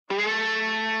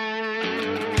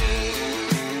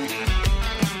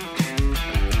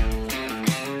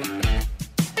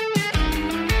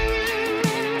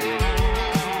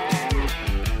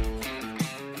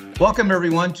Welcome,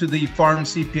 everyone, to the Farm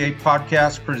CPA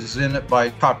podcast presented by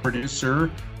Top Producer.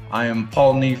 I am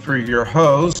Paul Neiffer, your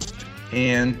host,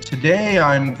 and today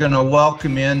I'm going to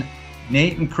welcome in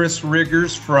Nate and Chris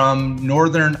Riggers from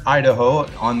Northern Idaho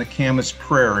on the Camas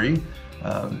Prairie.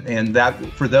 And that,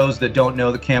 for those that don't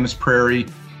know, the Camas Prairie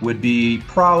would be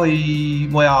probably,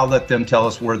 well, I'll let them tell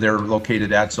us where they're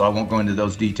located at, so I won't go into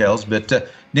those details. But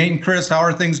Nate and Chris, how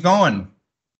are things going?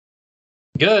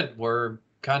 Good. We're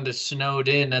kind of snowed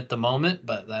in at the moment,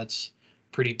 but that's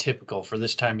pretty typical for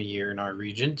this time of year in our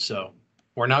region, so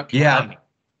we're not complaining.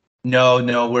 Yeah,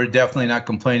 no, we're definitely not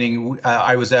complaining.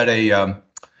 I was at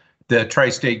the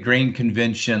Tri-State Grain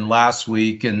Convention last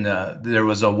week, and there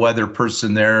was a weather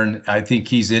person there, and I think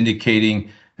he's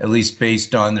indicating, at least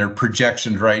based on their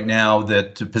projections right now,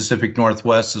 that the Pacific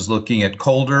Northwest is looking at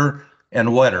colder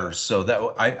and wetter. So that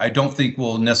I don't think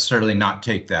we'll necessarily not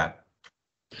take that.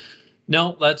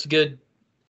 No, that's good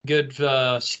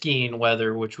skiing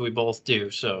weather, which we both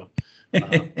do. So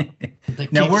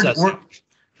now,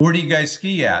 where do you guys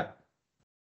ski at?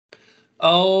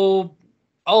 Oh,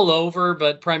 all over,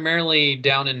 but primarily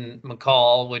down in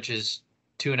McCall, which is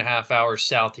 2.5 hours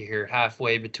south of here,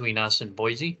 halfway between us and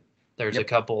Boise. There's a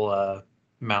couple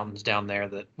mountains down there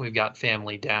that we've got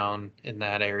family down in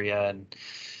that area, and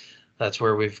that's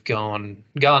where we've gone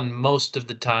most of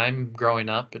the time growing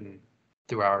up and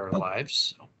throughout our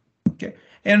lives. So. Okay.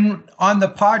 And on the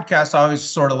podcast, I always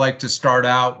sort of like to start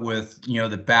out with,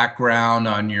 the background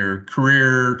on your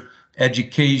career,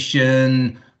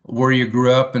 education, where you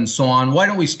grew up, and so on. Why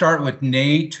don't we start with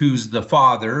Nate, who's the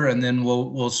father, and then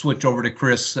we'll switch over to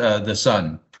Chris, the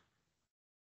son.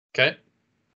 Okay.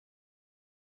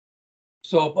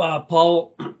 So,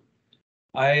 Paul,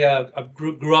 I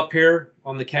grew up here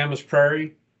on the Camas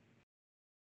Prairie.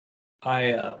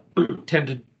 I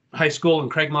attended high school in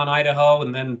Craigmont, Idaho,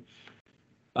 and then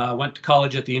went to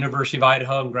college at the University of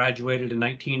Idaho and graduated in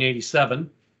 1987.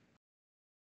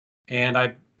 And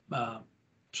I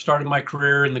started my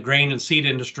career in the grain and seed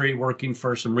industry, working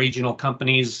for some regional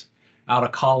companies out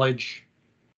of college.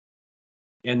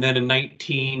 And then in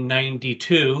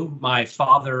 1992, my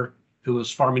father, who was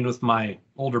farming with my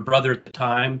older brother at the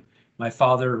time, my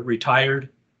father retired,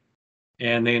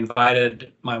 and they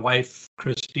invited my wife,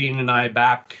 Christine, and I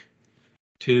back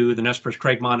to the Nez Perce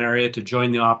Craigmont area to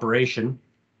join the operation.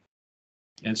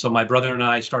 And so my brother and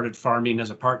I started farming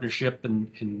as a partnership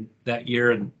in that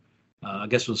year, and I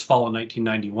guess it was fall of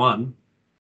 1991.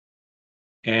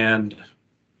 And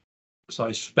so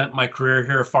I spent my career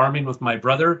here farming with my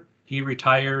brother. He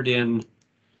retired in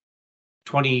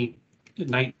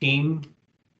 2019, I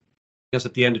guess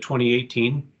at the end of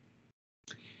 2018.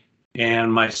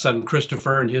 And my son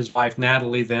Christopher and his wife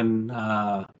Natalie then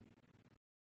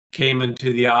came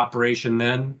into the operation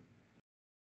then.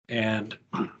 And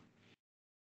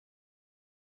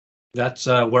that's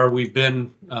where we've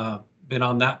been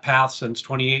on that path since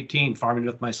 2018, farming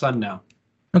with my son now.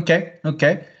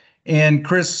 Okay. And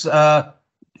Chris,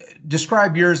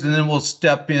 describe yours, and then we'll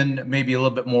step in maybe a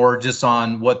little bit more just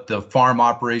on what the farm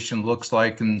operation looks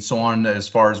like and so on, as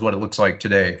far as what it looks like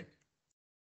today.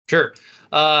 Sure.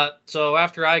 So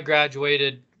after I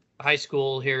graduated high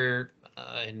school here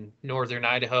in Northern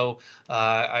Idaho,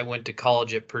 I went to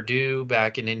college at Purdue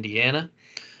back in Indiana,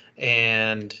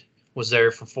 and was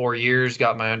there for 4 years,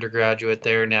 got my undergraduate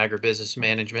there in agribusiness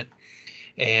management,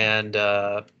 and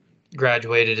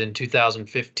graduated in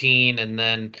 2015. And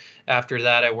then after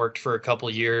that, I worked for a couple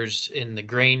years in the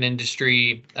grain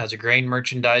industry as a grain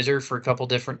merchandiser for a couple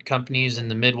different companies in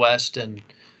the Midwest and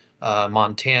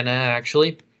Montana,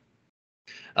 actually.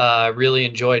 Really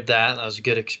enjoyed that. That was a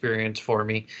good experience for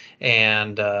me.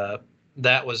 And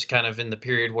that was kind of in the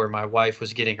period where my wife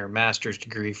was getting her master's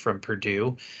degree from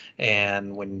Purdue.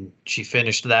 And when she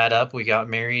finished that up, we got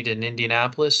married in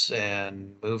Indianapolis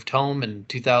and moved home in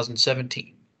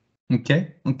 2017.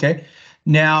 Okay.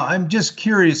 Now, I'm just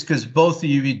curious, because both of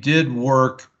you did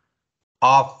work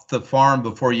off the farm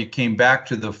before you came back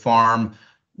to the farm.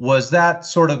 Was that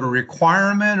sort of a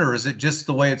requirement, or is it just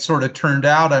the way it sort of turned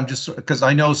out? I'm just, because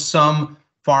I know some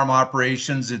farm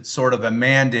operations, it's sort of a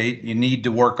mandate. You need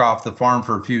to work off the farm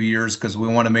for a few years because we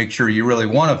want to make sure you really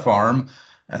want to farm.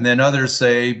 And then others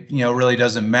say, really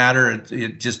doesn't matter.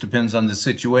 It just depends on the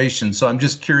situation. So I'm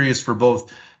just curious for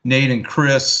both Nate and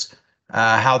Chris,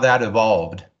 how that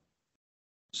evolved.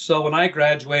 So when I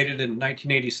graduated in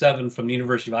 1987 from the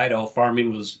University of Idaho,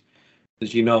 farming was,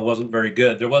 as you know, wasn't very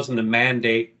good. There wasn't a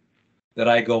mandate that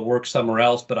I go work somewhere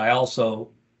else, but I also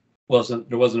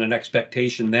there wasn't an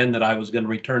expectation then that I was going to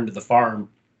return to the farm.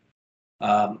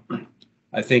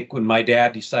 I think when my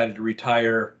dad decided to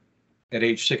retire at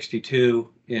age 62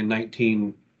 in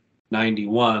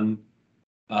 1991,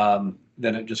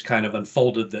 then it just kind of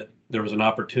unfolded that there was an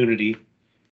opportunity,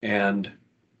 and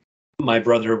my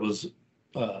brother was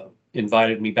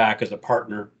invited me back as a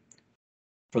partner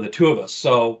for the two of us.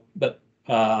 So, but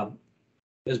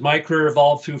as my career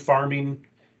evolved through farming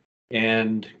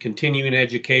and continuing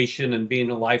education and being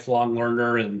a lifelong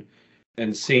learner and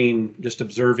seeing, just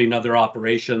observing other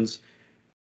operations,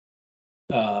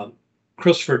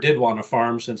 Christopher did want to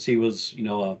farm since he was,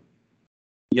 a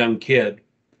young kid.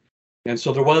 And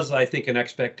so there was, I think, an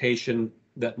expectation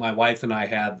that my wife and I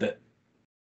had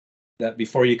that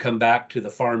before you come back to the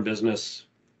farm business,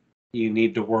 you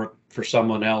need to work for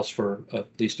someone else for at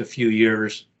least a few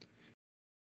years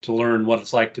to learn what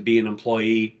it's like to be an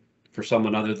employee for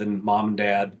someone other than mom and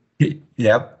dad.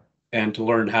 Yep. And to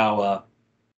learn how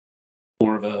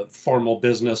more of a formal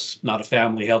business, not a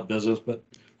family held business, but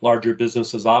larger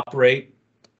businesses operate,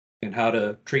 and how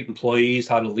to treat employees,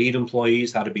 how to lead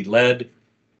employees, how to be led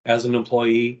as an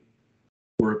employee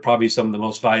were probably some of the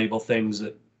most valuable things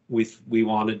that we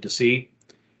wanted to see.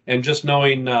 And just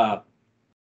knowing,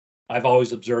 I've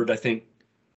always observed, I think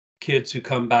kids who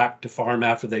come back to farm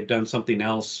after they've done something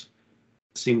else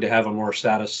seem to have a more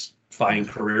satisfying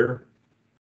career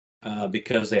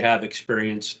because they have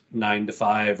experienced 9 to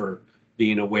 5 or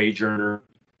being a wage earner.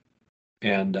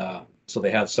 And so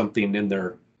they have something in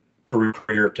their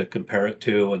career to compare it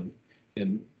to,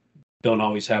 and don't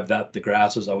always have that. The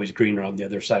grass is always greener on the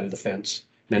other side of the fence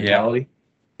mentality.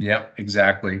 Yep,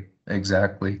 exactly.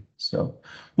 So,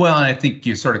 well, and I think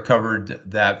you sort of covered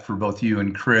that for both you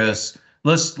and Chris.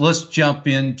 Let's jump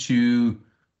into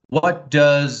what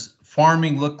does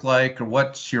farming look like, or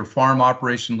what's your farm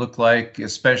operation look like,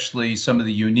 especially some of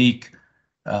the unique,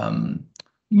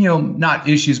 not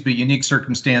issues, but unique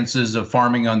circumstances of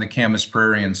farming on the Camas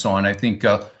Prairie and so on. I think,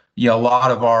 a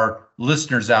lot of our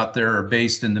listeners out there are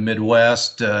based in the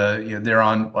Midwest. They're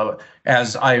on,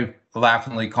 as I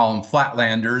laughingly call them,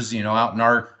 flatlanders, out in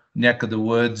our neck of the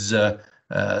woods.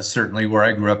 Certainly where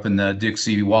I grew up in the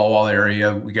Dixie Walla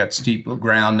area, we got steep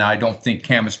ground. Now, I don't think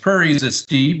Camas Prairie is as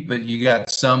steep, but you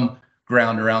got some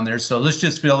ground around there. So let's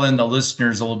just fill in the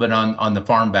listeners a little bit on the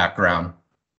farm background.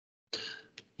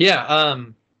 Yeah,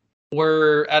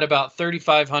 we're at about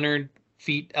 3,500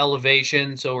 feet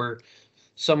elevation, so we're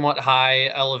somewhat high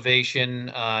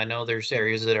elevation. I know there's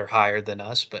areas that are higher than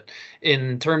us, but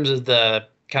in terms of the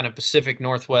kind of Pacific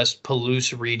Northwest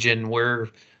Palouse region, we're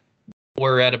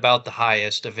at about the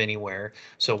highest of anywhere.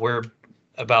 So we're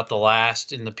about the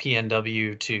last in the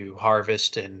PNW to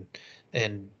harvest and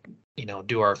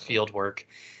do our field work.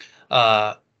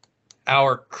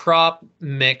 Our crop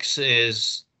mix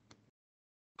is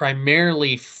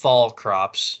primarily fall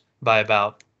crops by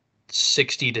about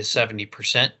 60 to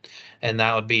 70%, and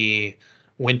that would be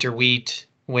winter wheat,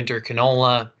 winter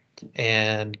canola,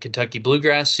 and Kentucky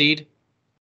bluegrass seed.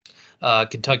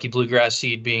 Kentucky bluegrass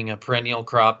seed being a perennial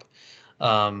crop,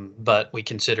 but we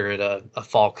consider it a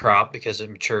fall crop because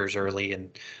it matures early, and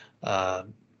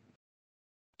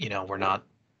we're not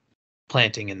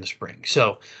planting in the spring.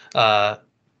 So our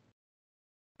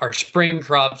spring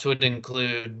crops would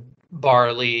include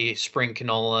barley, spring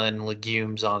canola, and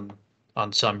legumes on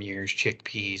some years,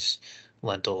 chickpeas,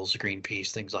 lentils, green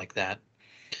peas, things like that.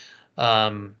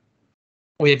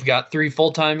 We've got 3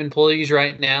 full-time employees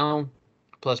right now,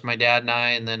 plus my dad and I,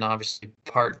 and then obviously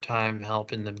part-time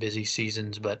help in the busy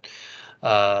seasons. But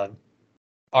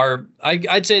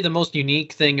I'd say the most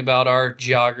unique thing about our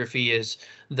geography is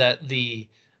that the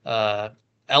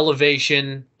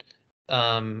elevation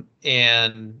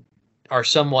and our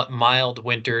somewhat mild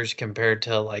winters compared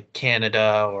to like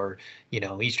Canada or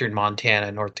eastern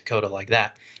Montana, North Dakota, like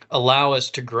that, allow us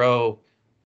to grow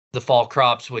the fall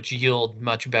crops, which yield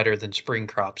much better than spring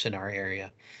crops in our area.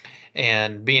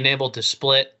 And being able to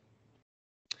split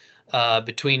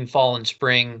between fall and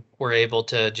spring, we're able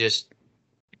to just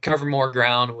cover more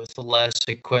ground with less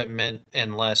equipment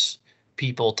and less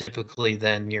people typically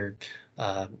than your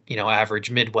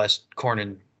average Midwest corn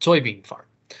and soybean farm.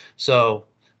 So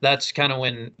that's kind of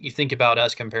when you think about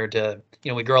us compared to,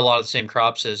 we grow a lot of the same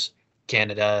crops as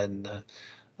Canada and the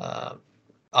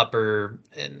upper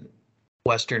and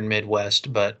western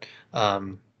Midwest, but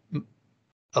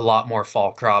a lot more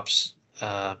fall crops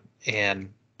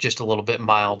and just a little bit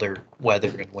milder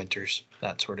weather in winters,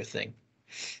 that sort of thing.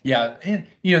 Yeah, and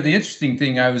the interesting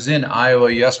thing, I was in Iowa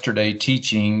yesterday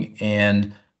teaching,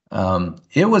 and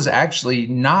it was actually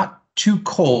not too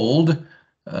cold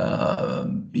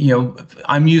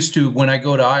I'm used to when I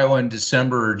go to Iowa in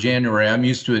December or January, I'm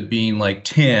used to it being like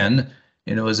 10,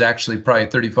 and it was actually probably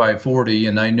 35, 40.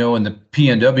 And I know in the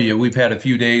PNW, we've had a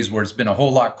few days where it's been a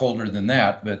whole lot colder than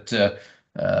that. But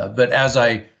as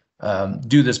I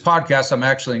do this podcast, I'm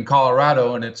actually in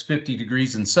Colorado and it's 50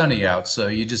 degrees and sunny out. So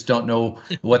you just don't know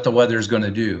what the weather is going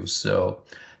to do. So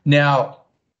now,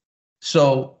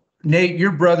 so Nate,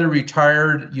 your brother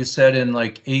retired, you said in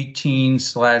like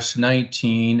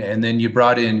 18/19, and then you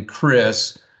brought in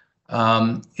Chris.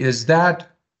 Is that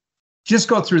just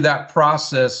go through that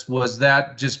process? Was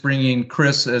that just bringing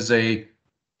Chris as an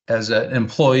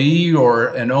employee or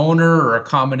an owner or a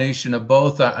combination of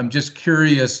both? I'm just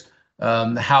curious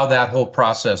how that whole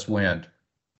process went.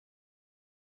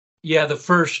 Yeah, the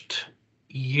first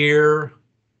year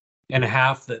and a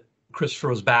half that Christopher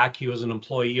was back, he was an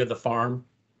employee of the farm.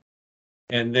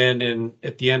 And then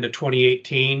at the end of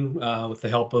 2018, with the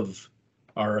help of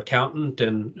our accountant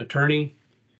and attorney,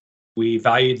 we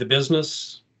valued the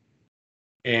business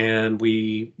and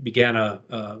we began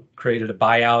created a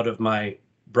buyout of my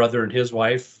brother and his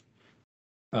wife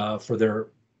for their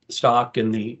stock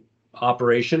in the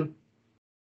operation.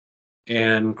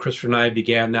 And Christopher and I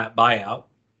began that buyout.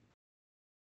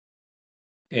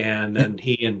 And then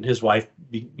he and his wife,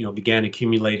 began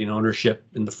accumulating ownership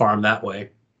in the farm that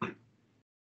way.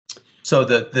 So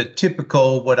the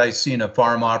typical, what I see in a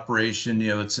farm operation,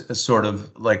 it's sort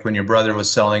of like when your brother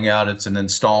was selling out, it's an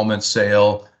installment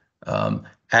sale.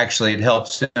 Actually, it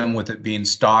helps him with it being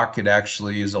stock. It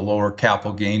actually is a lower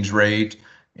capital gains rate.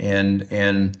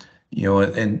 And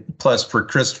plus for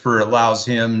Christopher, it allows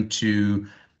him to,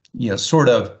 sort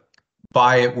of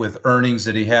buy it with earnings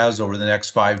that he has over the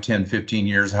next 5, 10, 15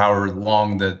 years, however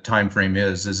long the time frame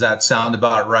is. Does that sound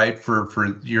about right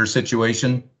for your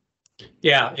situation?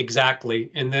 Yeah, exactly.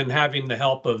 And then having the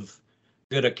help of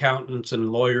good accountants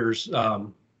and lawyers,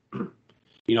 the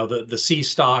C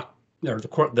stock or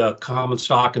the common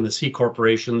stock and the C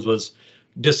corporations was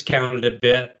discounted a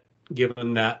bit,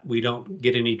 given that we don't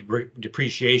get any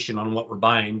depreciation on what we're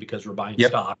buying because we're buying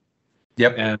stock.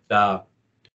 Yep. And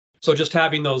so just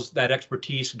having that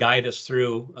expertise guide us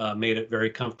through made it very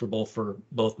comfortable for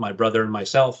both my brother and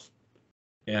myself,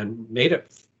 and made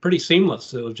it pretty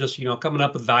seamless. It was just, coming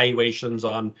up with valuations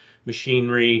on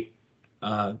machinery,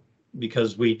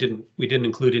 because we didn't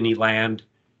include any land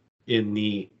in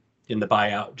the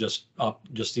buyout, just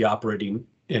the operating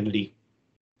entity.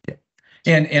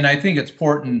 And I think it's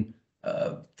important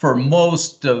for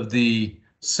most of the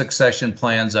succession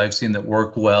plans I've seen that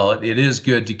work well. It is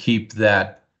good to keep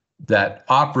that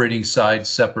operating side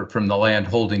separate from the land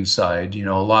holding side.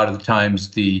 A lot of the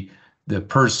times the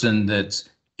person that's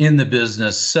in the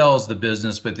business sells the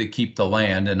business, but they keep the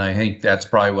land. And I think that's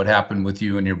probably what happened with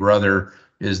you and your brother,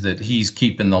 is that he's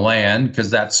keeping the land because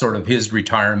that's sort of his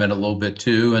retirement a little bit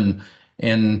too.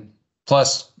 And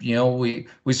plus, we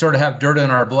sort of have dirt in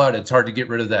our blood. It's hard to get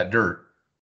rid of that dirt.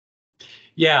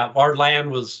 Yeah, our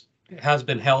land has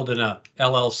been held in a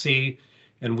LLC,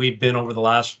 and we've been over the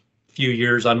last few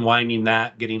years unwinding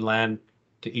that, getting land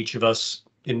to each of us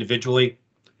individually,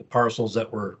 the parcels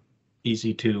that were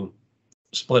easy to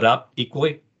split up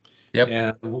equally. Yep.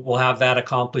 And we'll have that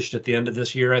accomplished at the end of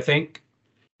this year, I think.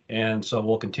 And so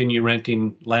we'll continue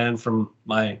renting land from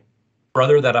my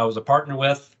brother that I was a partner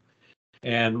with.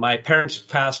 And my parents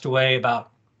passed away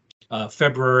about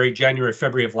January,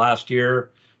 February of last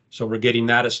year. So we're getting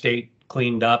that estate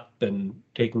cleaned up and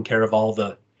taking care of all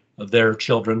of their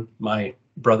children, my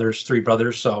brothers, 3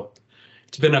 brothers. So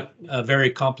it's been a very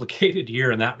complicated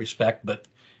year in that respect, but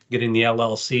getting the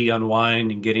LLC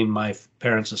unwind and getting my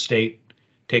parents' estate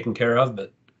taken care of.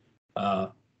 But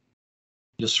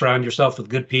just surround yourself with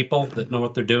good people that know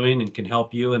what they're doing and can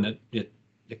help you, and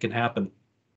it can happen.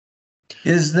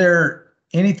 Is there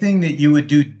anything that you would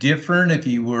do different if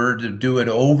you were to do it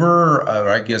over?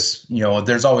 I guess,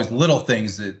 there's always little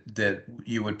things that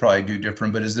you would probably do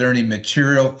different, but is there any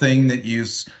material thing that you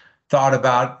thought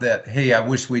about that, hey, I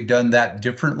wish we'd done that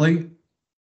differently?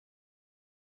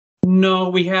 No,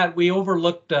 we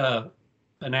overlooked an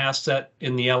asset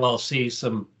in the LLC,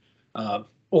 some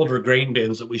older grain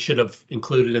bins that we should have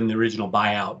included in the original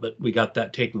buyout, but we got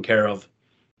that taken care of.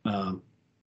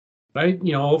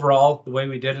 Overall, the way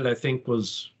we did it, I think,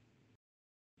 was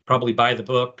probably by the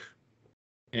book,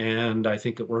 and I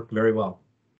think it worked very well.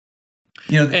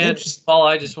 And Paul,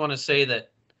 I just want to say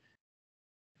that,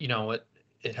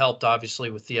 it helped obviously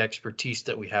with the expertise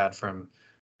that we had from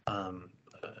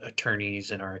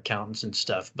attorneys and our accountants and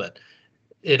stuff, but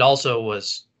it also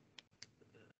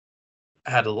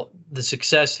the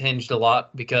success hinged a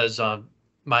lot because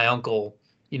my uncle,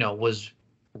 was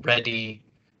ready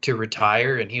to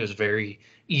retire, and he was very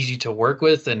easy to work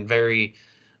with and very,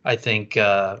 I think,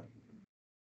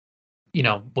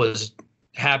 was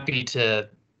happy to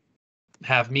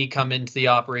have me come into the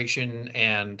operation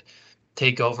and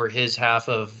take over his half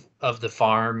of the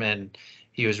farm, and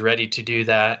he was ready to do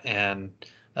that, and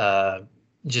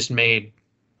just made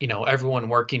everyone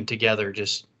working together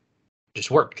just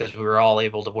worked, because we were all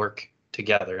able to work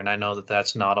together. And I know that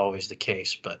that's not always the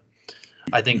case, but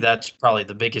I think that's probably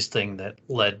the biggest thing that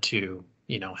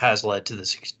has led to the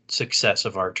success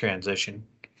of our transition.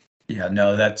 Yeah,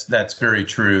 no, that's very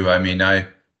true. I mean, I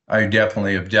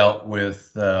definitely have dealt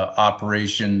with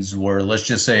operations where, let's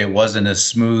just say, it wasn't as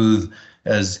smooth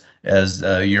as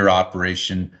your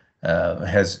operation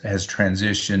has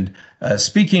transitioned.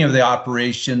 Speaking of the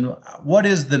operation, what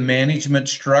is the management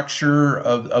structure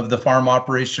of the farm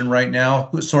operation right now?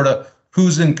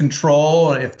 Who's in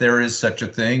control, if there is such a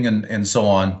thing, and so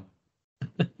on?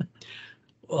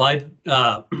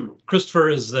 Well, Christopher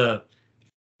is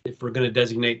if we're going to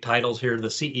designate titles here, the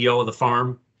CEO of the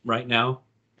farm right now,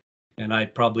 and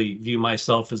I'd probably view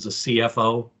myself as a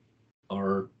CFO,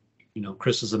 or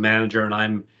Chris is the manager, and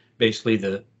I'm basically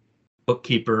the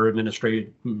bookkeeper,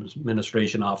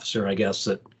 administration officer, I guess.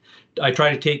 That I try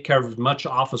to take care of as much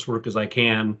office work as I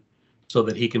can so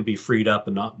that he can be freed up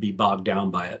and not be bogged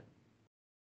down by it.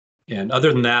 And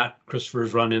other than that,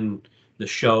 Christopher's running the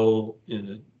show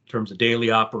in terms of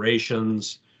daily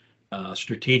operations,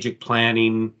 strategic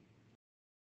planning.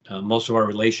 Most of our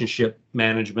relationship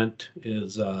management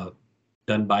is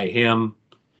done by him.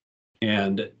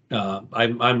 And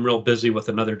I'm real busy with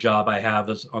another job I have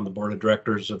as on the board of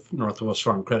directors of Northwest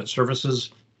Farm Credit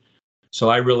Services. So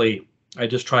I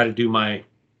just try to do my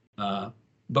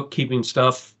bookkeeping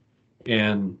stuff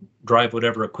and drive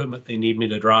whatever equipment they need me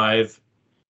to drive,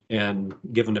 and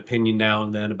give an opinion now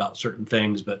and then about certain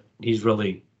things. But he's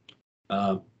really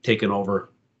taken over.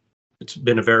 It's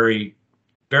been a very,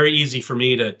 very easy for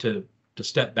me to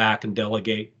step back and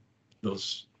delegate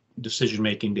those decision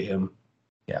making to him.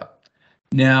 Yeah.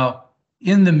 Now,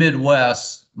 in the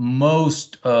Midwest,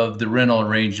 most of the rental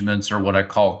arrangements are what I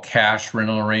call cash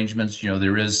rental arrangements.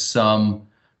 There is some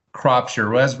crop share.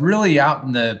 Whereas really out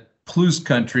in the Palouse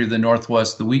country, the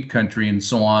Northwest, the wheat country, and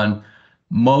so on,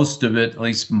 most of it, at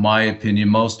least in my opinion,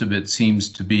 most of it seems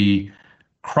to be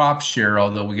crop share,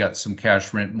 although we got some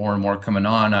cash rent more and more coming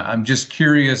on. I'm just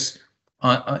curious,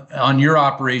 on your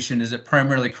operation, is it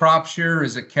primarily crop share?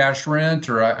 Is it cash rent?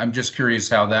 Or I'm just curious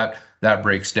how that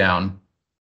breaks down.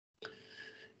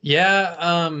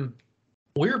 Yeah,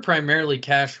 we're primarily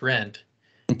cash rent.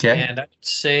 Okay. And I'd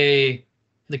say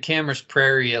the Camas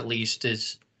Prairie, at least,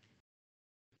 is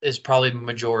probably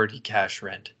majority cash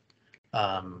rent.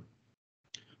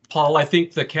 Paul, I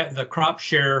think the crop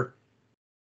share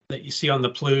that you see on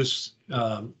the Palouse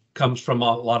comes from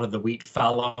a lot of the wheat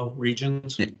fallow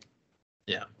regions.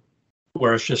 Yeah.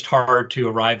 Where it's just hard to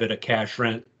arrive at a cash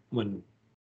rent when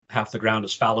half the ground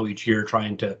is fallow each year,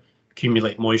 trying to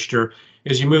accumulate moisture.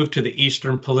 As you move to the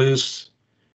eastern Palouse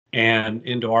and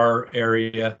into our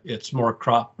area, it's more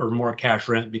crop or more cash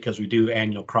rent because we do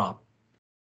annual crop.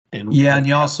 And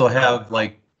you also have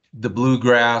like the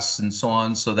bluegrass and so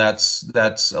on. So that's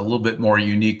a little bit more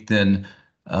unique than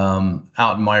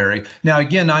out in my area. Now,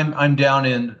 again, I'm down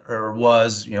in, or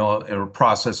was, in a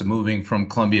process of moving from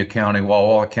Columbia County, Walla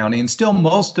Walla County, and still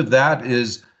most of that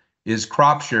is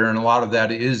crop share, and a lot of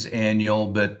that is annual.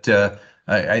 But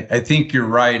I think you're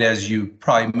right. As you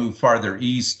probably move farther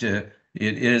east, it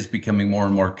is becoming more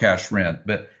and more cash rent.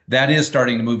 But that is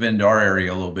starting to move into our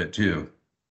area a little bit too.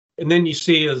 And then you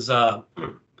see as the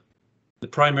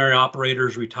primary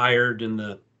operators retired in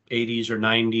the 80s or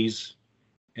 90s,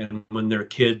 and when their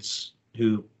kids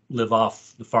who live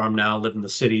off the farm now, live in the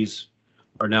cities,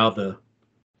 are now the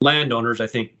landowners, I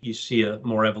think you see a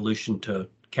more evolution to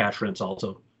cash rents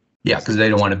also. Yeah, because they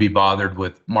don't want to be bothered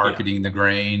with marketing the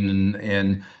grain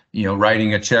and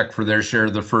writing a check for their share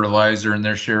of the fertilizer and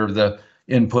their share of the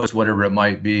inputs, whatever it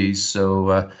might be.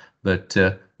 So,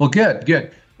 well,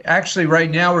 good. Actually,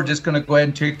 right now, we're just going to go ahead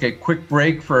and take a quick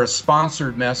break for a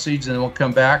sponsored message, and then we'll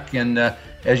come back. And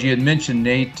as you had mentioned,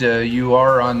 Nate, you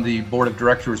are on the board of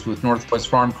directors with Northwest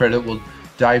Farm Credit. We'll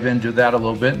dive into that a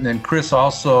little bit. And then Chris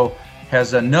also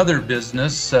has another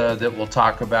business that we'll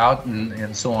talk about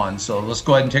and so on. So let's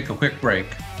go ahead and take a quick break.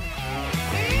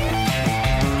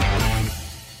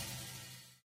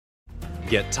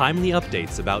 Get timely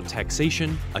updates about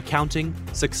taxation, accounting,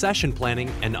 succession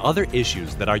planning, and other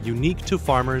issues that are unique to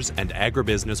farmers and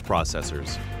agribusiness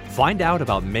processors. Find out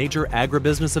about major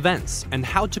agribusiness events and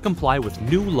how to comply with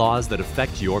new laws that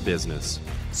affect your business.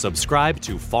 Subscribe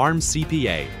to Farm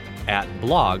CPA, at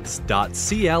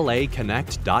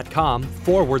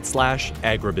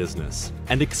blogs.claconnect.com/agribusiness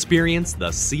and experience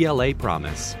the CLA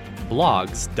promise.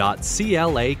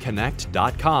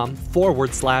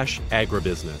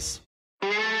 blogs.claconnect.com/agribusiness.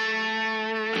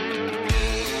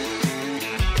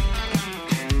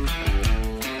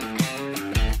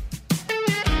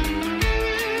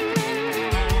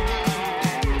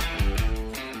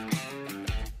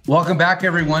 Welcome back,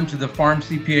 everyone, to the Farm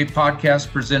CPA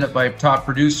podcast presented by top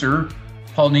producer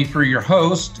Paul Neiffer, your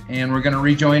host, and we're going to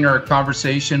rejoin our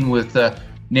conversation with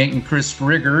Nate and Chris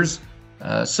Riggers.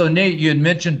 So, Nate, you had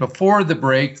mentioned before the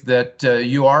break that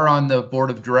you are on the board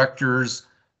of directors.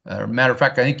 Matter of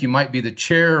fact, I think you might be the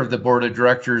chair of the board of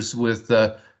directors with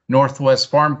Northwest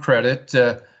Farm Credit.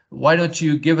 Why don't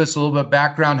you give us a little bit of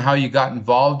background how you got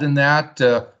involved in that?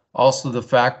 Also, the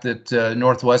fact that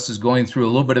Northwest is going through a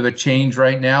little bit of a change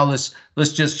right now.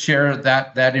 Let's just share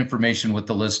that information with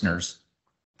the listeners.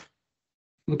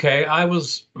 Okay, I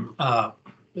was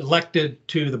elected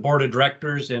to the board of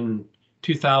directors in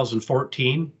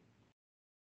 2014.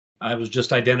 I was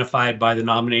just identified by the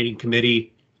nominating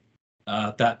committee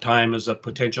at that time as a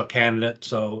potential candidate.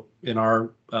 So in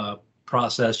our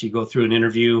process, you go through an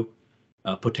interview,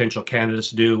 potential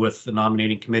candidates do with the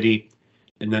nominating committee,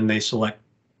 and then they select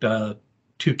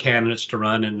two candidates to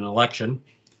run in an election.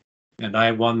 And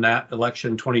I won that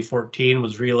election in 2014,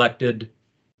 was reelected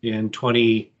in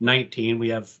 2019. We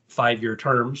have 5-year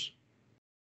terms.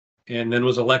 And then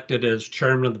was elected as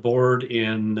chairman of the board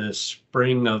in the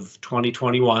spring of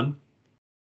 2021.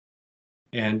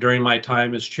 And during my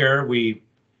time as chair, we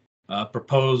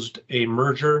proposed a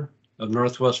merger of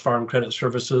Northwest Farm Credit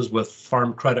Services with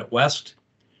Farm Credit West,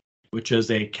 which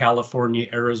is a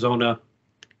California-Arizona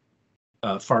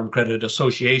Farm Credit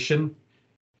Association,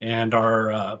 and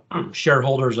our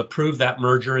shareholders approved that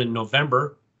merger in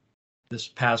November, this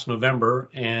past November,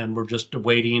 and we're just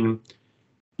awaiting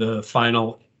the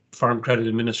final Farm Credit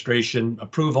Administration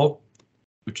approval,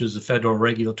 which is the federal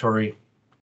regulatory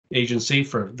agency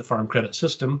for the farm credit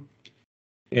system.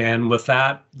 And with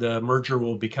that, the merger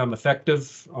will become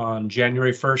effective on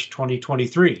January 1st,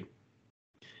 2023.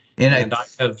 And I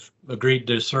have agreed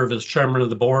to serve as chairman of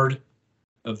the board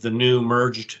of the new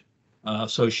merged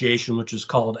association, which is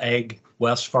called Ag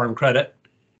West Farm Credit.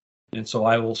 And so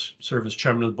I will serve as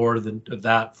chairman of the board of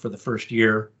that for the first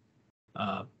year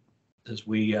as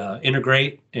we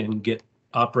integrate and get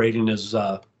operating as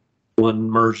one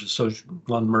merged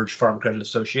farm credit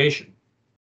association.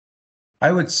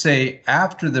 I would say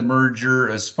after the merger,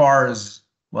 as far as,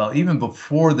 well, even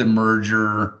before the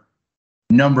merger,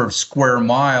 number of square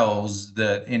miles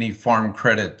that any farm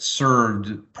credit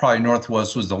served, probably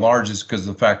Northwest was the largest because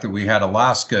of the fact that we had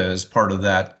Alaska as part of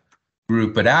that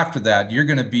group. But after that, you're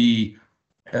going to be,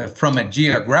 from a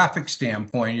geographic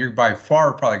standpoint, you're by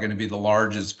far probably going to be the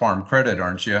largest farm credit,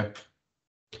 aren't you?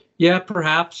 Yeah,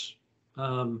 perhaps.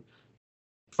 Farm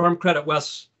Credit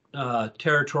West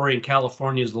territory in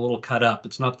California is a little cut up.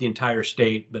 It's not the entire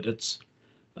state, but it's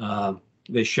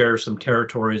they share some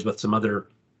territories with some other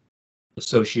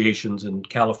associations in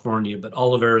California, but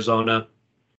all of Arizona,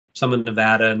 some in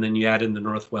Nevada, and then you add in the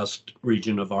Northwest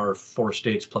region of our 4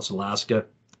 states plus Alaska.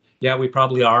 Yeah, we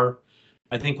probably are.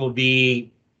 I think we'll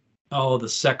be, the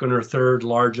second or third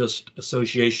largest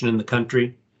association in the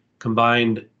country.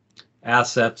 Combined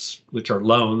assets, which are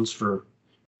loans for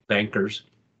bankers,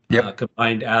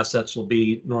 combined assets will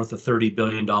be north of $30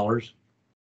 billion.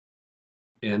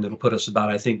 And it'll put us about,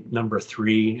 I think, number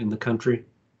 3 in the country.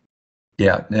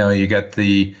 Yeah, now you got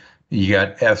I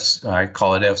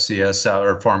call it FCS out,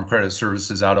 or Farm Credit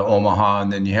Services out of Omaha,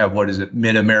 and then you have,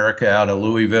 Mid-America out of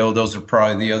Louisville. Those are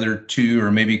probably the other 2, or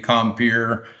maybe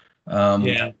Compeer.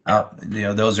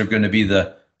 Those are going to be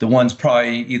the ones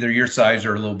probably either your size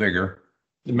or a little bigger.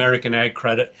 American Ag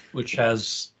Credit, which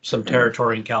has some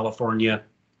territory in California,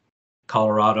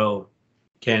 Colorado,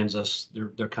 Kansas.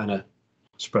 They're kind of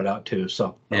spread out too.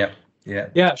 So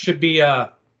it should be.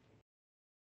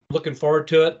 Looking forward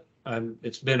to it.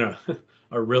 It's been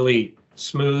a really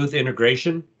smooth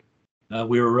integration.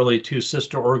 We were really 2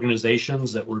 sister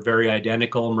organizations that were very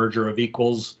identical, merger of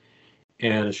equals,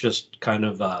 and it's just kind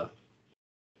of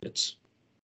it's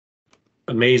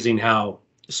amazing how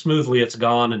smoothly it's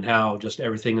gone and how just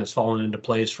everything has fallen into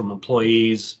place, from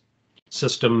employees,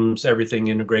 systems, everything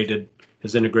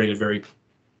is integrated very,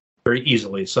 very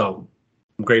easily. So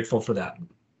I'm grateful for that.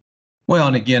 Well,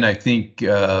 and again, I think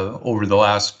over the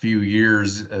last few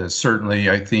years, certainly,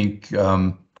 I think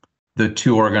the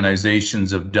 2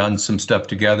 organizations have done some stuff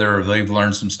together, or they've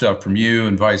learned some stuff from you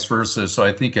and vice versa. So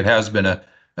I think it has been a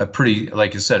pretty,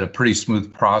 like I said, a pretty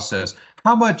smooth process.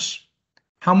 How much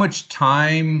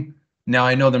time Now,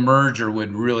 I know the merger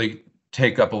would really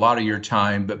take up a lot of your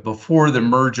time, but before the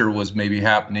merger was maybe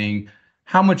happening,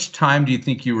 how much time do you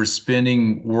think you were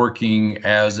spending working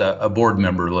as a board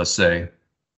member, let's say?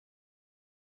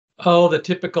 Oh, the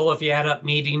typical, if you add up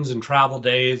meetings and travel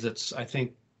days, it's, I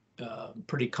think,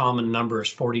 pretty common number is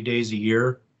 40 days a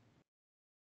year.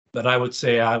 But I would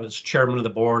say I was chairman of the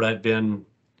board. I've been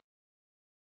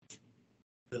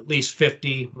at least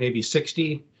 50, maybe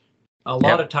 60. A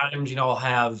lot of times, you know, I'll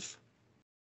have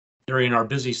during our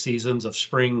busy seasons of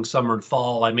spring, summer, and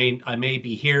fall, I may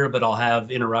be here, but I'll have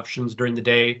interruptions during the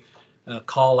day. A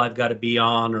call I've got to be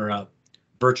on, or a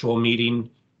virtual meeting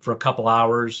for a couple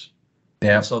hours.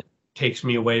 Yeah. So it takes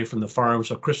me away from the farm.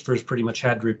 So Christopher's pretty much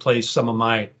had to replace some of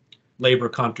my labor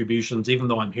contributions. Even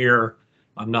though I'm here,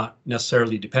 I'm not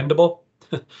necessarily dependable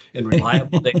and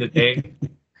reliable day to day.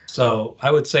 So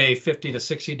I would say 50 to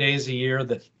 60 days a year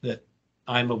that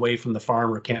I'm away from the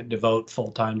farm or can't devote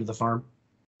full time to the farm.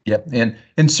 Yep,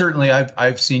 and certainly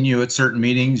I've seen you at certain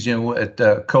meetings, you know, at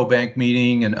CoBank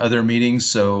meeting and other meetings,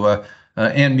 so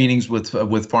and meetings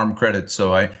with Farm Credit.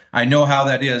 So I know how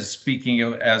that is. Speaking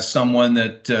of, as someone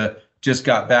that just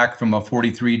got back from a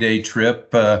 43-day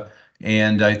trip,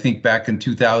 and I think back in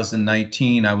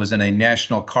 2019 I was in a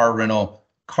national car rental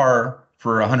car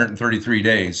for 133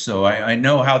 days. So I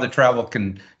know how the travel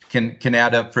can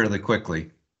add up fairly quickly.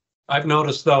 I've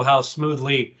noticed though how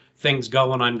smoothly things go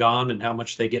when I'm gone and how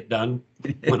much they get done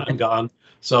when I'm gone.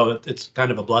 So it's kind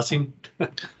of a blessing.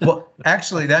 Well,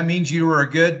 actually, that means you were a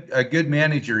good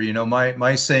manager. You know,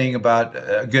 my saying about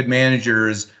a good manager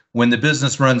is when the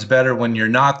business runs better when you're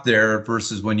not there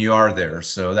versus when you are there.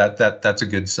 So that's a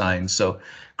good sign. So,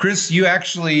 Chris, you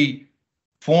actually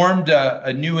formed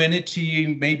a new entity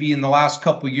maybe in the last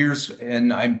couple of years,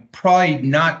 and I'm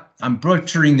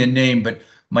butchering the name, but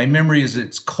my memory is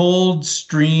it's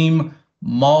Coldstream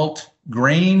Malt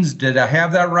Grains. Did I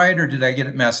have that right, or did I get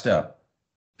it messed up?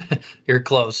 You're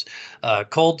close.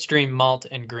 Coldstream Malt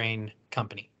and Grain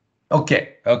Company.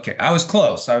 Okay. I was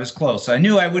close. I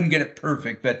knew I wouldn't get it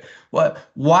perfect, but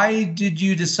why did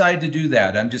you decide to do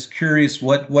that? I'm just curious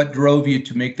what drove you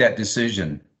to make that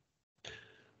decision?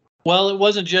 Well, it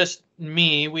wasn't just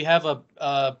me. We have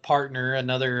a partner,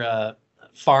 another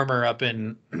farmer up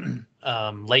in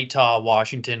Latah,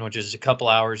 Washington, which is a couple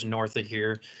hours north of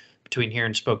here, between here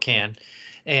and Spokane.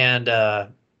 And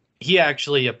he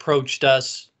actually approached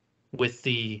us with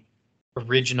the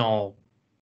original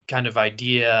kind of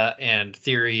idea and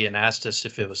theory and asked us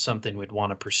if it was something we'd want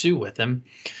to pursue with him.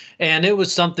 And it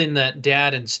was something that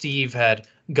Dad and Steve had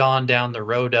gone down the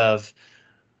road of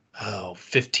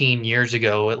 15 years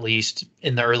ago, at least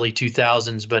in the early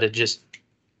 2000s, but it just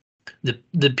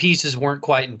the pieces weren't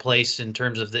quite in place in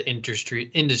terms of the industry,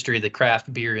 the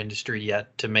craft beer industry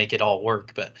yet to make it all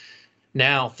work. But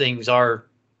now things are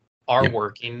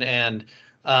working, and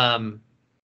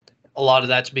a lot of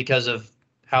that's because of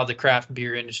how the craft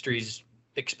beer industry's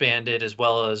expanded, as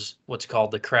well as what's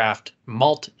called the craft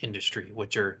malt industry,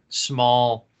 which are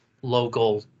small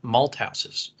local malt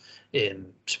houses in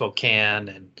Spokane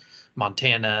and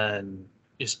Montana, and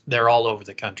just they're all over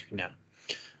the country now.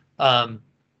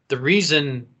 The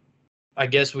reason I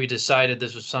guess we decided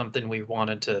this was something we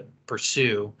wanted to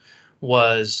pursue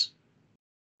was,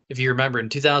 if you remember, in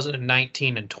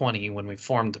 2019 and 20, when we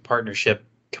formed the partnership,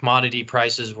 commodity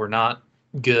prices were not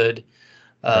good.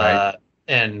 Right.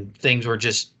 And things were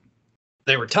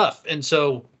they were tough. And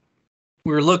so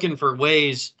we were looking for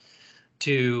ways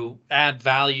to add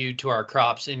value to our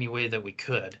crops any way that we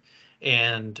could.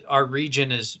 And our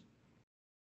region is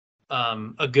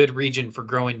a good region for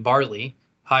growing barley,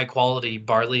 high quality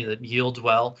barley that yields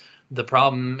well. The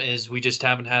problem is we just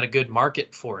haven't had a good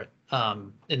market for it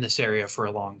in this area for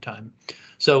a long time.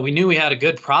 So we knew we had a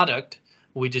good product.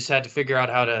 We just had to figure out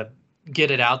how to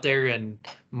get it out there and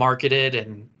market it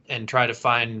and try to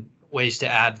find ways to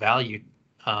add value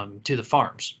to the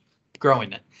farms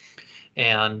growing it.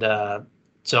 And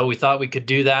so we thought we could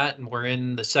do that, and we're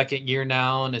in the second year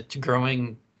now, and it's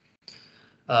growing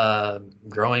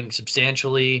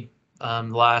substantially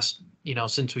last,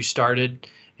 since we started,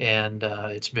 and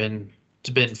it's been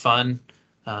fun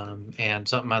and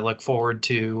something I look forward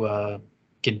to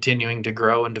continuing to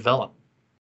grow and develop.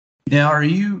 Now, are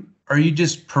you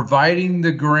just providing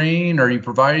the grain? Are you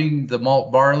providing the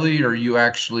malt barley? Or are you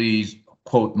actually,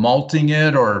 quote, malting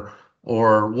it, or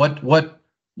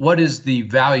what is the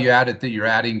value added that you're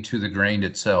adding to the grain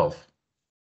itself?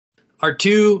 Our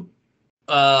two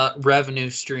revenue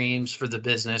streams for the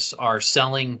business are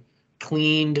selling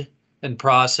cleaned and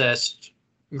processed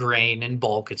grain in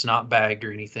bulk. It's not bagged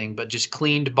or anything, but just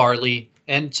cleaned barley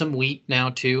and some wheat now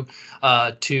too,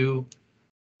 to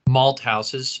malt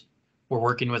houses we're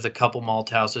working with a couple malt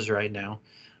houses right now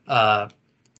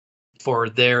for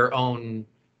their own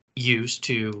use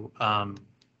to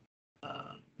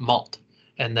malt,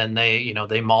 and then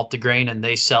they malt the grain and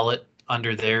they sell it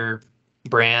under their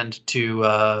brand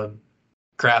to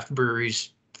craft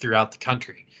breweries throughout the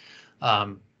country.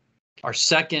 Our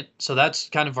second, so that's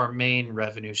kind of our main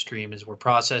revenue stream, is we're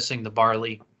processing the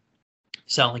barley,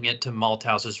 selling it to malt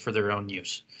houses for their own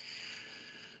use.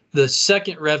 The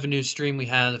second revenue stream we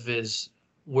have is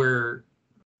we're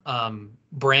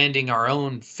branding our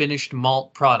own finished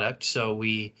malt product. So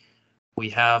we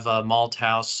have a malt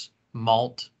house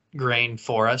malt grain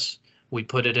for us. We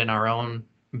put it in our own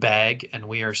bag, and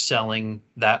we are selling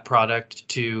that product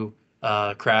to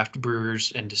craft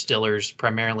brewers and distillers,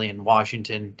 primarily in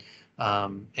Washington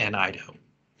and Idaho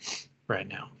right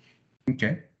now.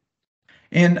 Okay.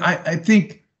 And I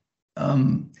think,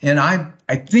 and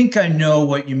I think I know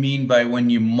what you mean by when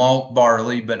you malt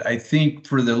barley, but I think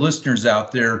for the listeners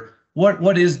out there,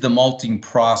 what is the malting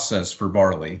process for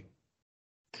barley?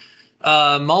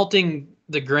 Malting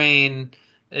the grain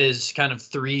is kind of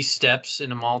 3 steps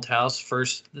in a malt house.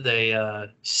 First, they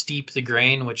steep the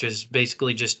grain, which is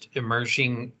basically just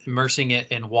immersing it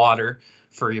in water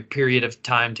for a period of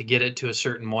time to get it to a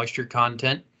certain moisture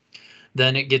content.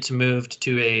 Then it gets moved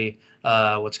to a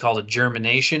what's called a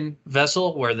germination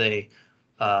vessel, where they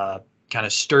kind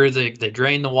of they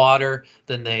drain the water,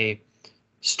 then they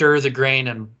stir the grain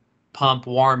and pump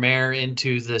warm air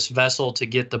into this vessel to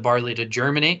get the barley to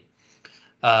germinate,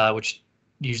 which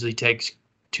usually takes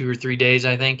 2 or 3 days,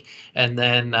 I think. And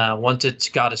then once it's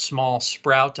got a small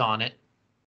sprout on it,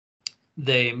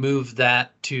 they move the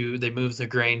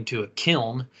grain to a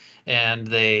kiln, and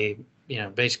they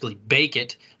basically bake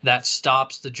it. That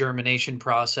stops the germination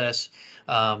process,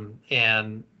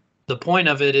 and the point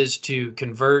of it is to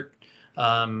convert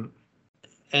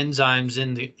enzymes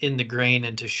in the grain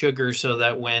into sugar, so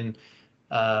that when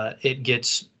it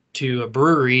gets to a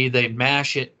brewery, they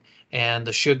mash it, and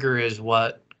the sugar is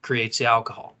what creates the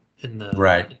alcohol in the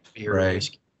beer or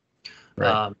whiskey.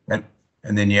 Right.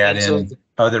 And then you add in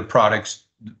other products,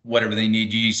 whatever they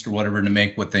need, yeast or whatever, to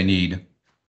make what they need.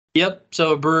 Yep.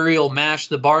 So a brewery will mash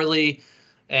the barley,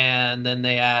 and then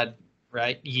they add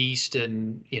yeast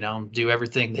and do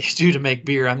everything they do to make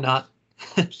beer. I'm not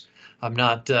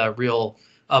real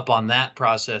up on that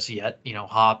process yet.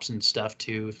 Hops and stuff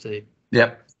too, if they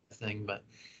thing. But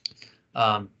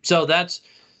so that's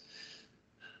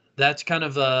kind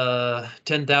of a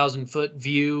 10,000 foot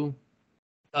view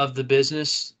of the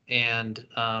business. And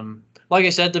like I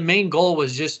said, the main goal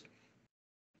was just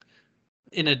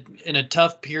in a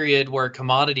tough period where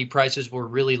commodity prices were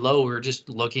really low, we were just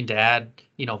looking to add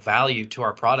value to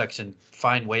our products and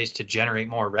find ways to generate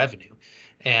more revenue.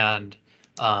 And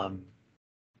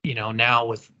now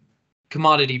with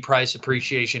commodity price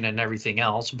appreciation and everything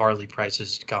else, barley price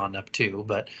has gone up too,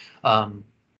 but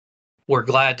we're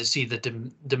glad to see that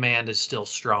demand is still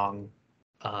strong,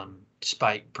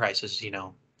 despite prices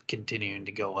continuing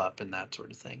to go up and that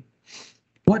sort of thing.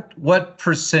 What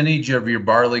percentage of your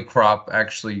barley crop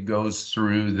actually goes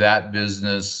through that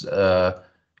business,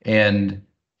 and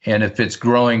if it's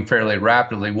growing fairly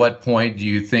rapidly, what point do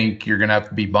you think you're going to have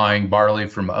to be buying barley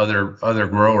from other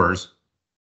growers?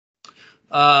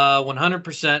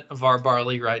 100% of our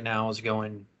barley right now is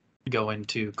going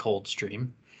to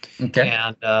Coldstream. Okay.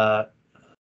 And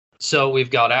so we've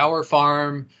got our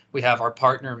farm, we have our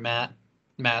partner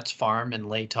Matt's farm in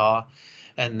Latah.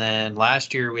 And then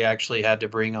last year we actually had to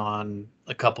bring on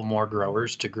a couple more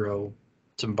growers to grow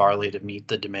some barley to meet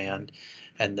the demand.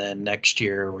 And then next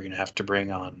year we're going to have to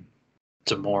bring on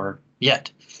some more yet.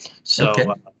 So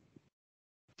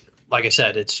like I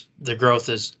said, the growth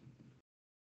is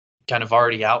kind of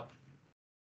already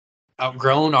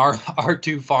outgrown our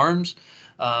 2 farms,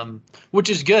 which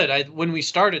is good. When we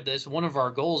started this, one of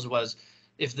our goals was,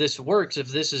 if this works, if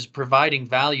this is providing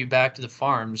value back to the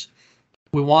farms,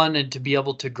 we wanted to be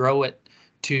able to grow it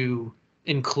to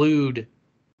include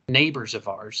neighbors of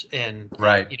ours and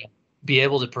be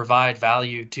able to provide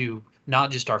value to not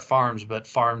just our farms, but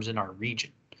farms in our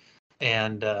region.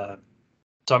 And so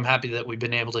I'm happy that we've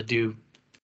been able to do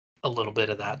a little bit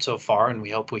of that so far, and we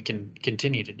hope we can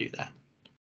continue to do that.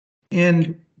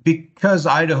 And because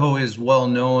Idaho is well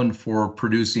known for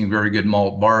producing very good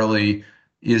malt barley,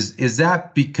 is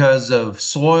that because of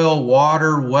soil,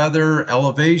 water, weather,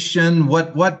 elevation?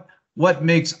 What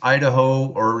makes Idaho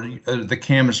or the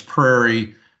Camas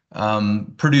Prairie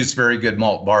produce very good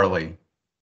malt barley?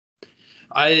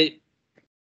 I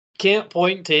can't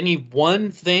point to any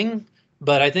one thing,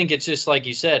 but I think it's just like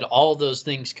you said, all those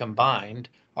things combined.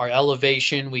 Our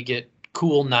elevation, we get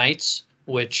cool nights,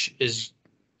 which is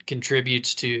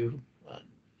contributes to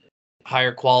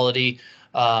higher quality.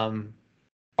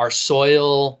 Our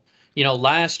soil,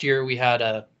 last year we had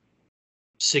a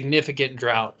significant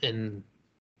drought in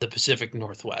the Pacific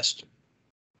Northwest.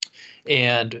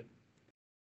 And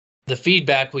the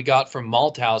feedback we got from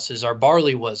Malthouse is our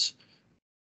barley was,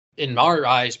 in our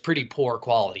eyes, pretty poor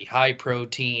quality, high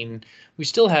protein. We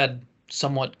still had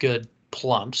somewhat good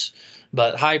plumps,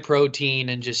 but high protein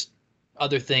and just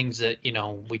other things that,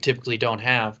 we typically don't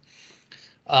have.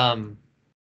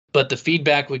 But the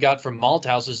feedback we got from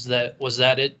Malthouse was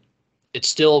that it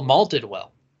still malted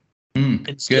well.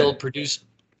 It still produced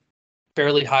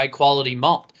fairly high quality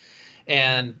malt.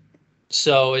 And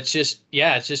so it's just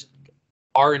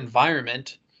our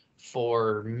environment,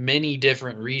 for many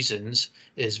different reasons,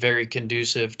 is very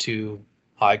conducive to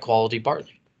high quality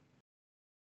barley.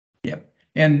 Yep.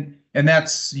 And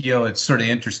that's, it's sort of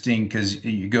interesting because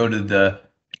you go to the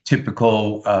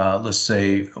typical, let's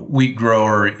say, wheat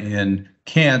grower in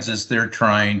Kansas, they're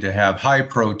trying to have high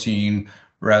protein,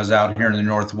 whereas out here in the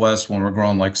Northwest, when we're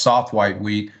growing like soft white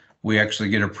wheat, we actually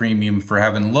get a premium for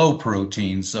having low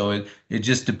protein. So it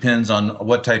just depends on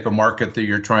what type of market that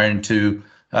you're trying to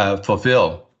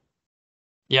fulfill.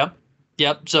 Yep.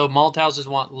 So malt houses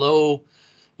want low,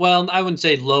 well, I wouldn't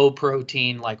say low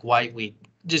protein like white wheat,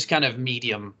 just kind of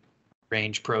medium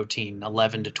range protein,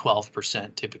 11 to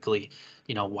 12% typically.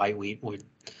 White wheat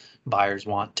buyers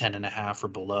want 10.5 or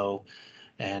below,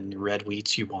 and red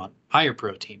wheats you want higher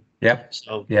protein. Yep.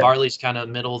 So barley's kind of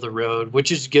middle of the road,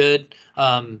 which is good.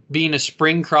 Being a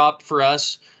spring crop for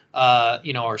us,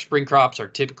 our spring crops are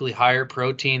typically higher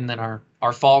protein than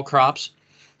our fall crops.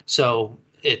 So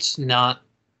it's not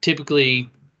typically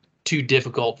too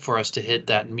difficult for us to hit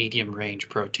that medium range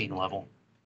protein level.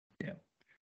 Yeah.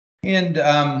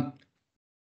 And,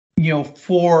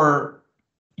 for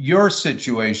your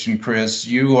situation, Chris,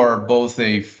 you are both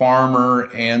a farmer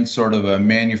and sort of a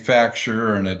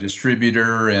manufacturer and a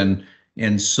distributor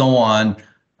and so on.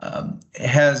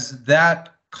 Has that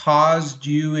caused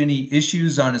you any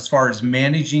issues on as far as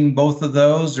managing both of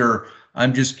those, or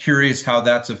I'm just curious how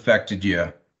that's affected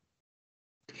you?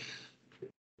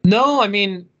 No, I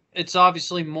mean, it's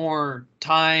obviously more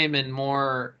time and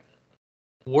more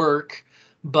work,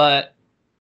 but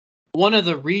one of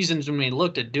the reasons when we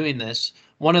looked at doing this,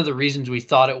 one of the reasons we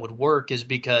thought it would work is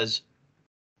because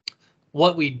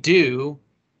what we do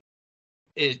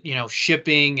is,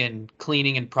 shipping and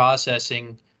cleaning and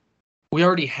processing, we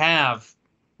already have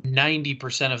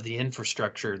 90% of the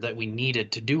infrastructure that we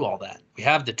needed to do all that. We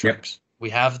have the trucks, we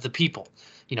have the people,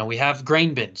 we have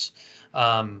grain bins.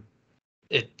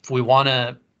 If we want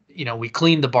to, we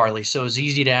clean the barley, so it's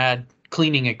easy to add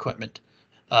cleaning equipment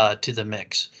to the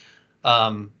mix.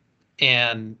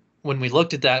 And when we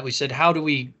looked at that, we said, how do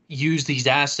we use these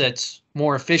assets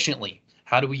more efficiently?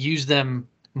 How do we use them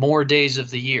more days of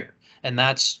the year? And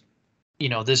that's,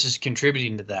 this is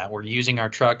contributing to that. We're using our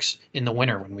trucks in the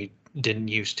winter when we didn't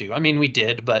used to. I mean, we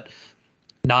did, but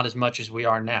not as much as we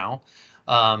are now.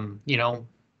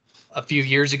 A few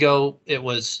years ago, it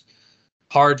was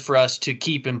hard for us to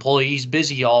keep employees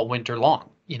busy all winter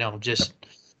long. Just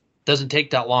doesn't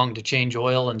take that long to change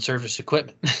oil and service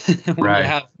equipment when you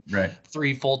have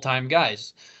 3 full-time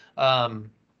guys.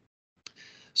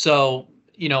 So,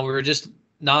 we were just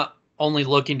not only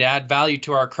looking to add value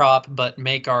to our crop, but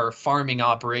make our farming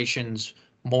operations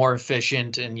more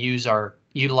efficient and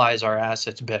utilize our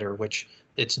assets better, which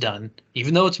it's done.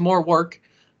 Even though it's more work,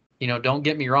 don't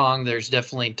get me wrong, there's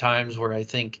definitely times where I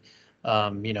think,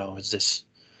 are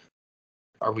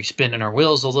we spinning our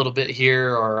wheels a little bit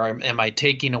here, or am I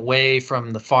taking away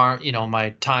from the farm, my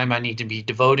time I need to be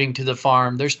devoting to the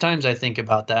farm? There's times I think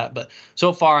about that, but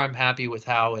so far I'm happy with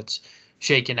how it's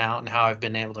shaken out and how I've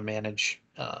been able to manage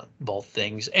both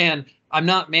things. And I'm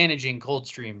not managing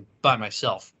Coldstream by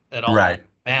myself at all. Right.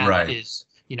 Matt is,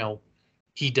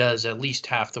 he does at least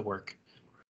half the work,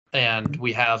 and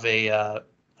we have a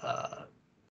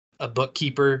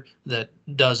bookkeeper that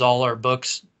does all our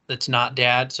books. That's not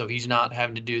Dad, so he's not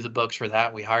having to do the books for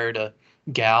that. We hired a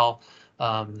gal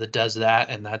that does that,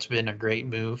 and that's been a great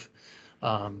move.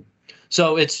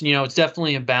 So it's it's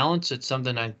definitely a balance. It's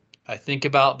something I think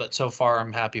about, but so far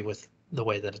I'm happy with the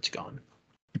way that it's gone.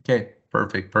 Okay,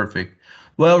 perfect.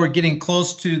 Well, we're getting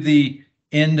close to the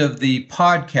end of the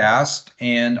podcast,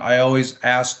 and I always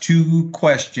ask 2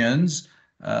 questions.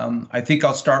 I think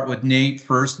I'll start with Nate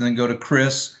first and then go to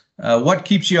Chris. What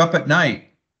keeps you up at night?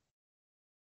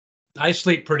 I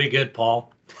sleep pretty good,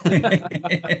 Paul. Good.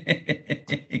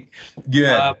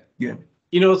 Good.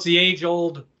 It's the age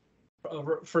old.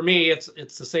 For me, it's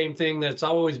the same thing that's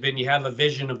always been. You have a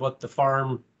vision of what the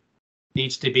farm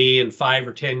needs to be in 5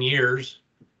 or 10 years,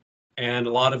 And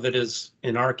a lot of it is,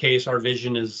 in our case, our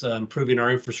vision is improving our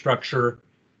infrastructure,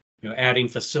 adding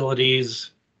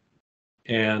facilities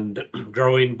and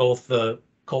growing both the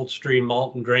Coldstream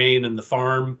malt and grain and the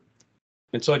farm.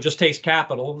 And so it just takes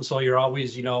capital. And so you're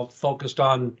always, focused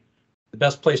on the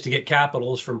best place to get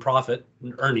capital is from profit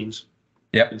and earnings.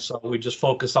 Yep. And so we just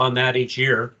focus on that each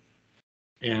year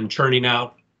and churning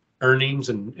out earnings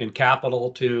and capital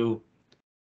to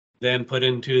then put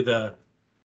into the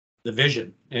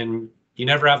vision. And you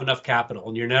never have enough capital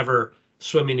and you're never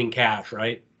swimming in cash,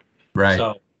 right? Right.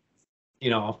 So,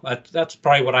 that's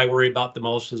probably what I worry about the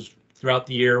most is throughout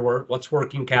the year what's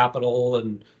working capital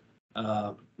and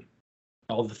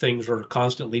all the things we're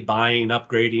constantly buying,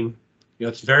 upgrading.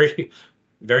 It's very,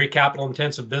 very capital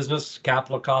intensive business.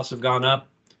 Capital costs have gone up.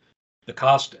 The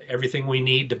cost, everything we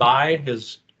need to buy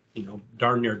is,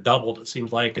 darn near doubled, it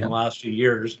seems like, in the last few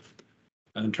years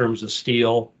in terms of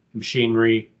steel,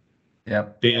 machinery,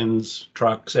 bins,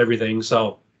 trucks, everything.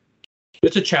 So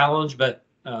it's a challenge, but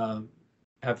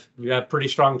we have pretty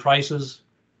strong prices.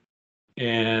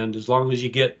 And as long as you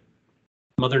get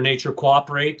Mother Nature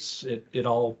cooperates, it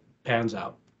all pans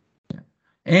out.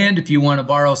 And if you want to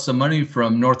borrow some money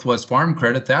from Northwest Farm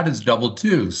Credit, that is doubled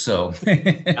too. So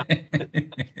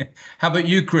how about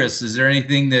you, Chris? Is there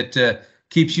anything that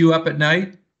keeps you up at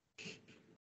night?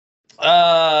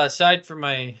 Aside from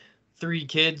my 3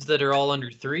 kids that are all under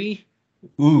 3.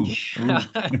 Ooh.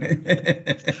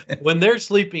 When they're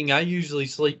sleeping, I usually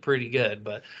sleep pretty good.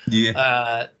 But,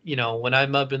 yeah. When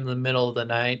I'm up in the middle of the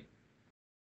night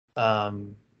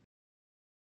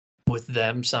with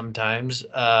them sometimes,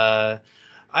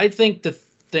 I think the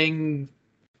thing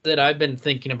that I've been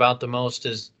thinking about the most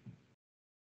is,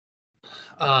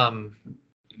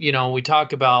 we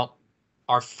talk about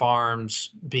our farms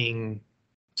being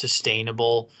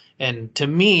sustainable. And to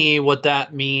me, what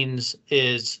that means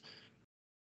is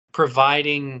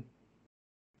providing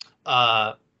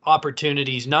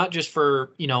opportunities, not just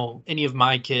for, any of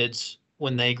my kids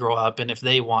when they grow up and if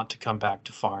they want to come back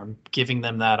to farm, giving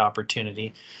them that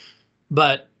opportunity.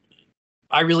 But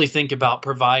I really think about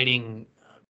providing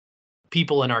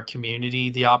people in our community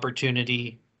the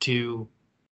opportunity to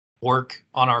work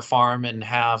on our farm and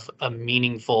have a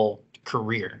meaningful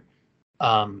career.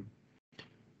 And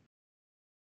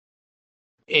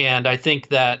I think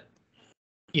that,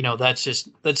 that's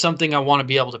something I want to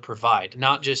be able to provide,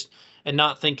 not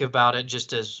think about it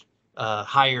just as a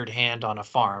hired hand on a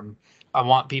farm. I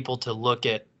want people to look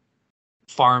at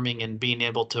farming and being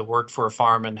able to work for a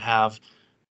farm and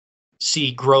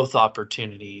see growth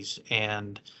opportunities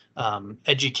and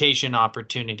education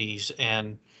opportunities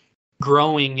and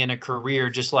growing in a career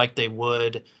just like they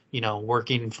would,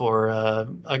 working for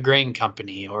a grain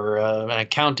company or an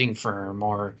accounting firm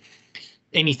or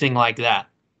anything like that.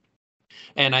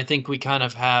 And I think we kind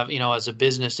of have, as a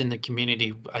business in the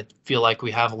community, I feel like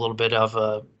we have a little bit of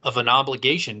an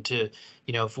obligation to,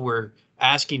 if we're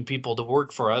asking people to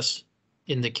work for us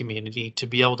in the community, to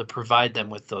be able to provide them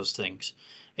with those things.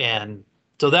 And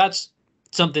so that's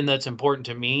something that's important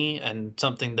to me and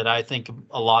something that I think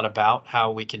a lot about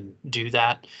how we can do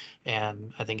that.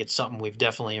 And I think it's something we've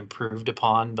definitely improved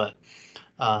upon. But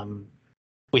I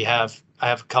have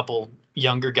a couple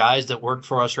younger guys that work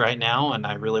for us right now, and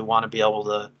I really want to be able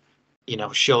to,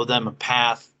 show them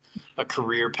a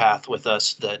career path with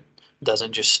us that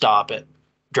doesn't just stop at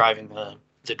driving the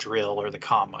drill or the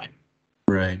combine.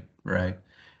 Right.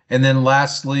 And then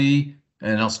lastly,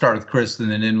 and I'll start with Chris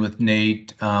and then end with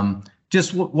Nate.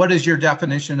 Just what is your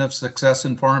definition of success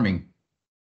in farming?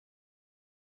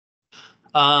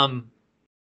 To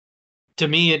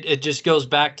me, it just goes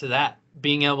back to that,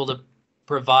 being able to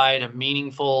provide a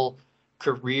meaningful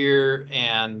career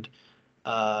and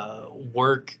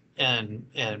work and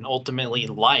ultimately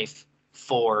life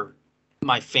for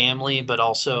my family, but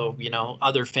also,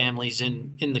 other families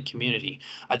in the community.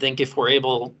 I think if we're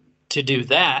able to do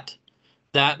that,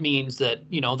 that means that,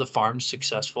 the farm's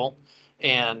successful.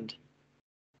 And,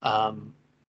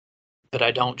 but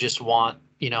I don't just want,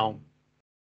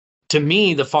 to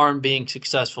me, the farm being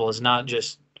successful is not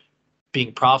just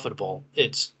being profitable.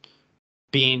 It's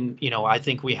being, I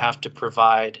think we have to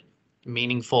provide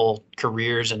meaningful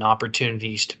careers and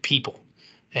opportunities to people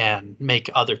and make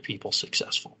other people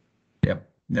successful. Yep.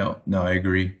 No, I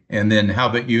agree. And then how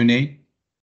about you, Nate?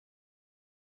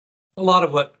 A lot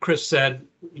of what Chris said,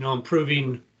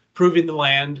 improving the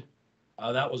land.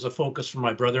 That was a focus for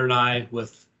my brother and I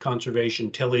with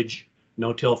conservation tillage,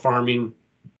 no-till farming,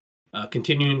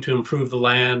 continuing to improve the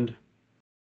land,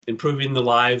 improving the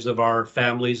lives of our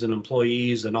families and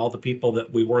employees and all the people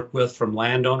that we work with, from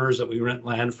landowners that we rent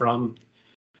land from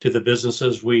to the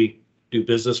businesses we do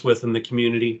business with in the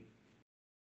community.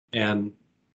 and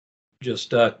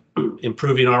just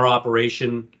improving our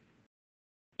operation,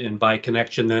 and by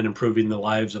connection then improving the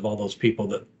lives of all those people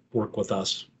that work with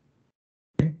us.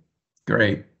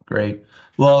 Great.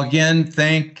 Well, again,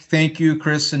 thank you,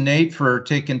 Chris and Nate, for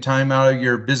taking time out of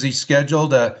your busy schedule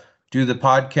to do the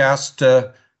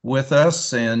podcast with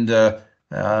us. And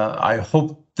I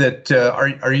hope that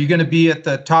are you going to be at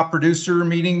the top producer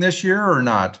meeting this year or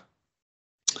not?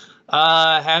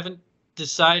 Haven't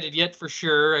decided yet for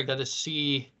sure. I got to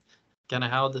see kind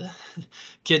of how the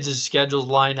kids' schedules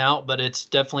line out, but it's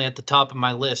definitely at the top of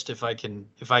my list if I can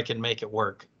make it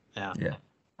work. Yeah.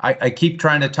 I keep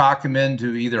trying to talk him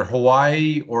into either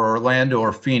Hawaii or Orlando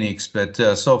or Phoenix, but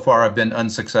so far I've been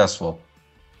unsuccessful.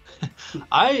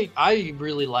 I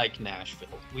really like Nashville.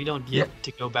 We don't get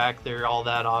to go back there all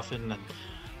that often, and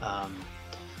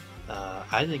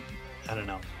I think, I don't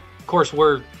know. Of course,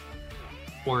 we're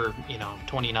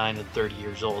 29 and 30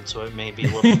 years old, so it may be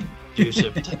a little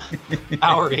conducive to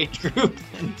our age group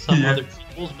and some other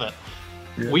people's, but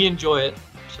we enjoy it.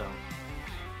 So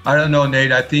I don't know,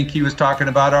 Nate. I think he was talking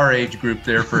about our age group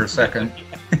there for a second.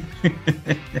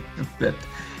 But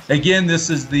again,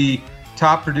 this is the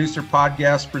Top Producer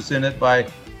Podcast presented by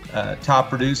Top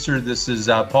Producer. This is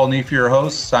Paul Neef, your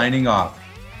host, signing off.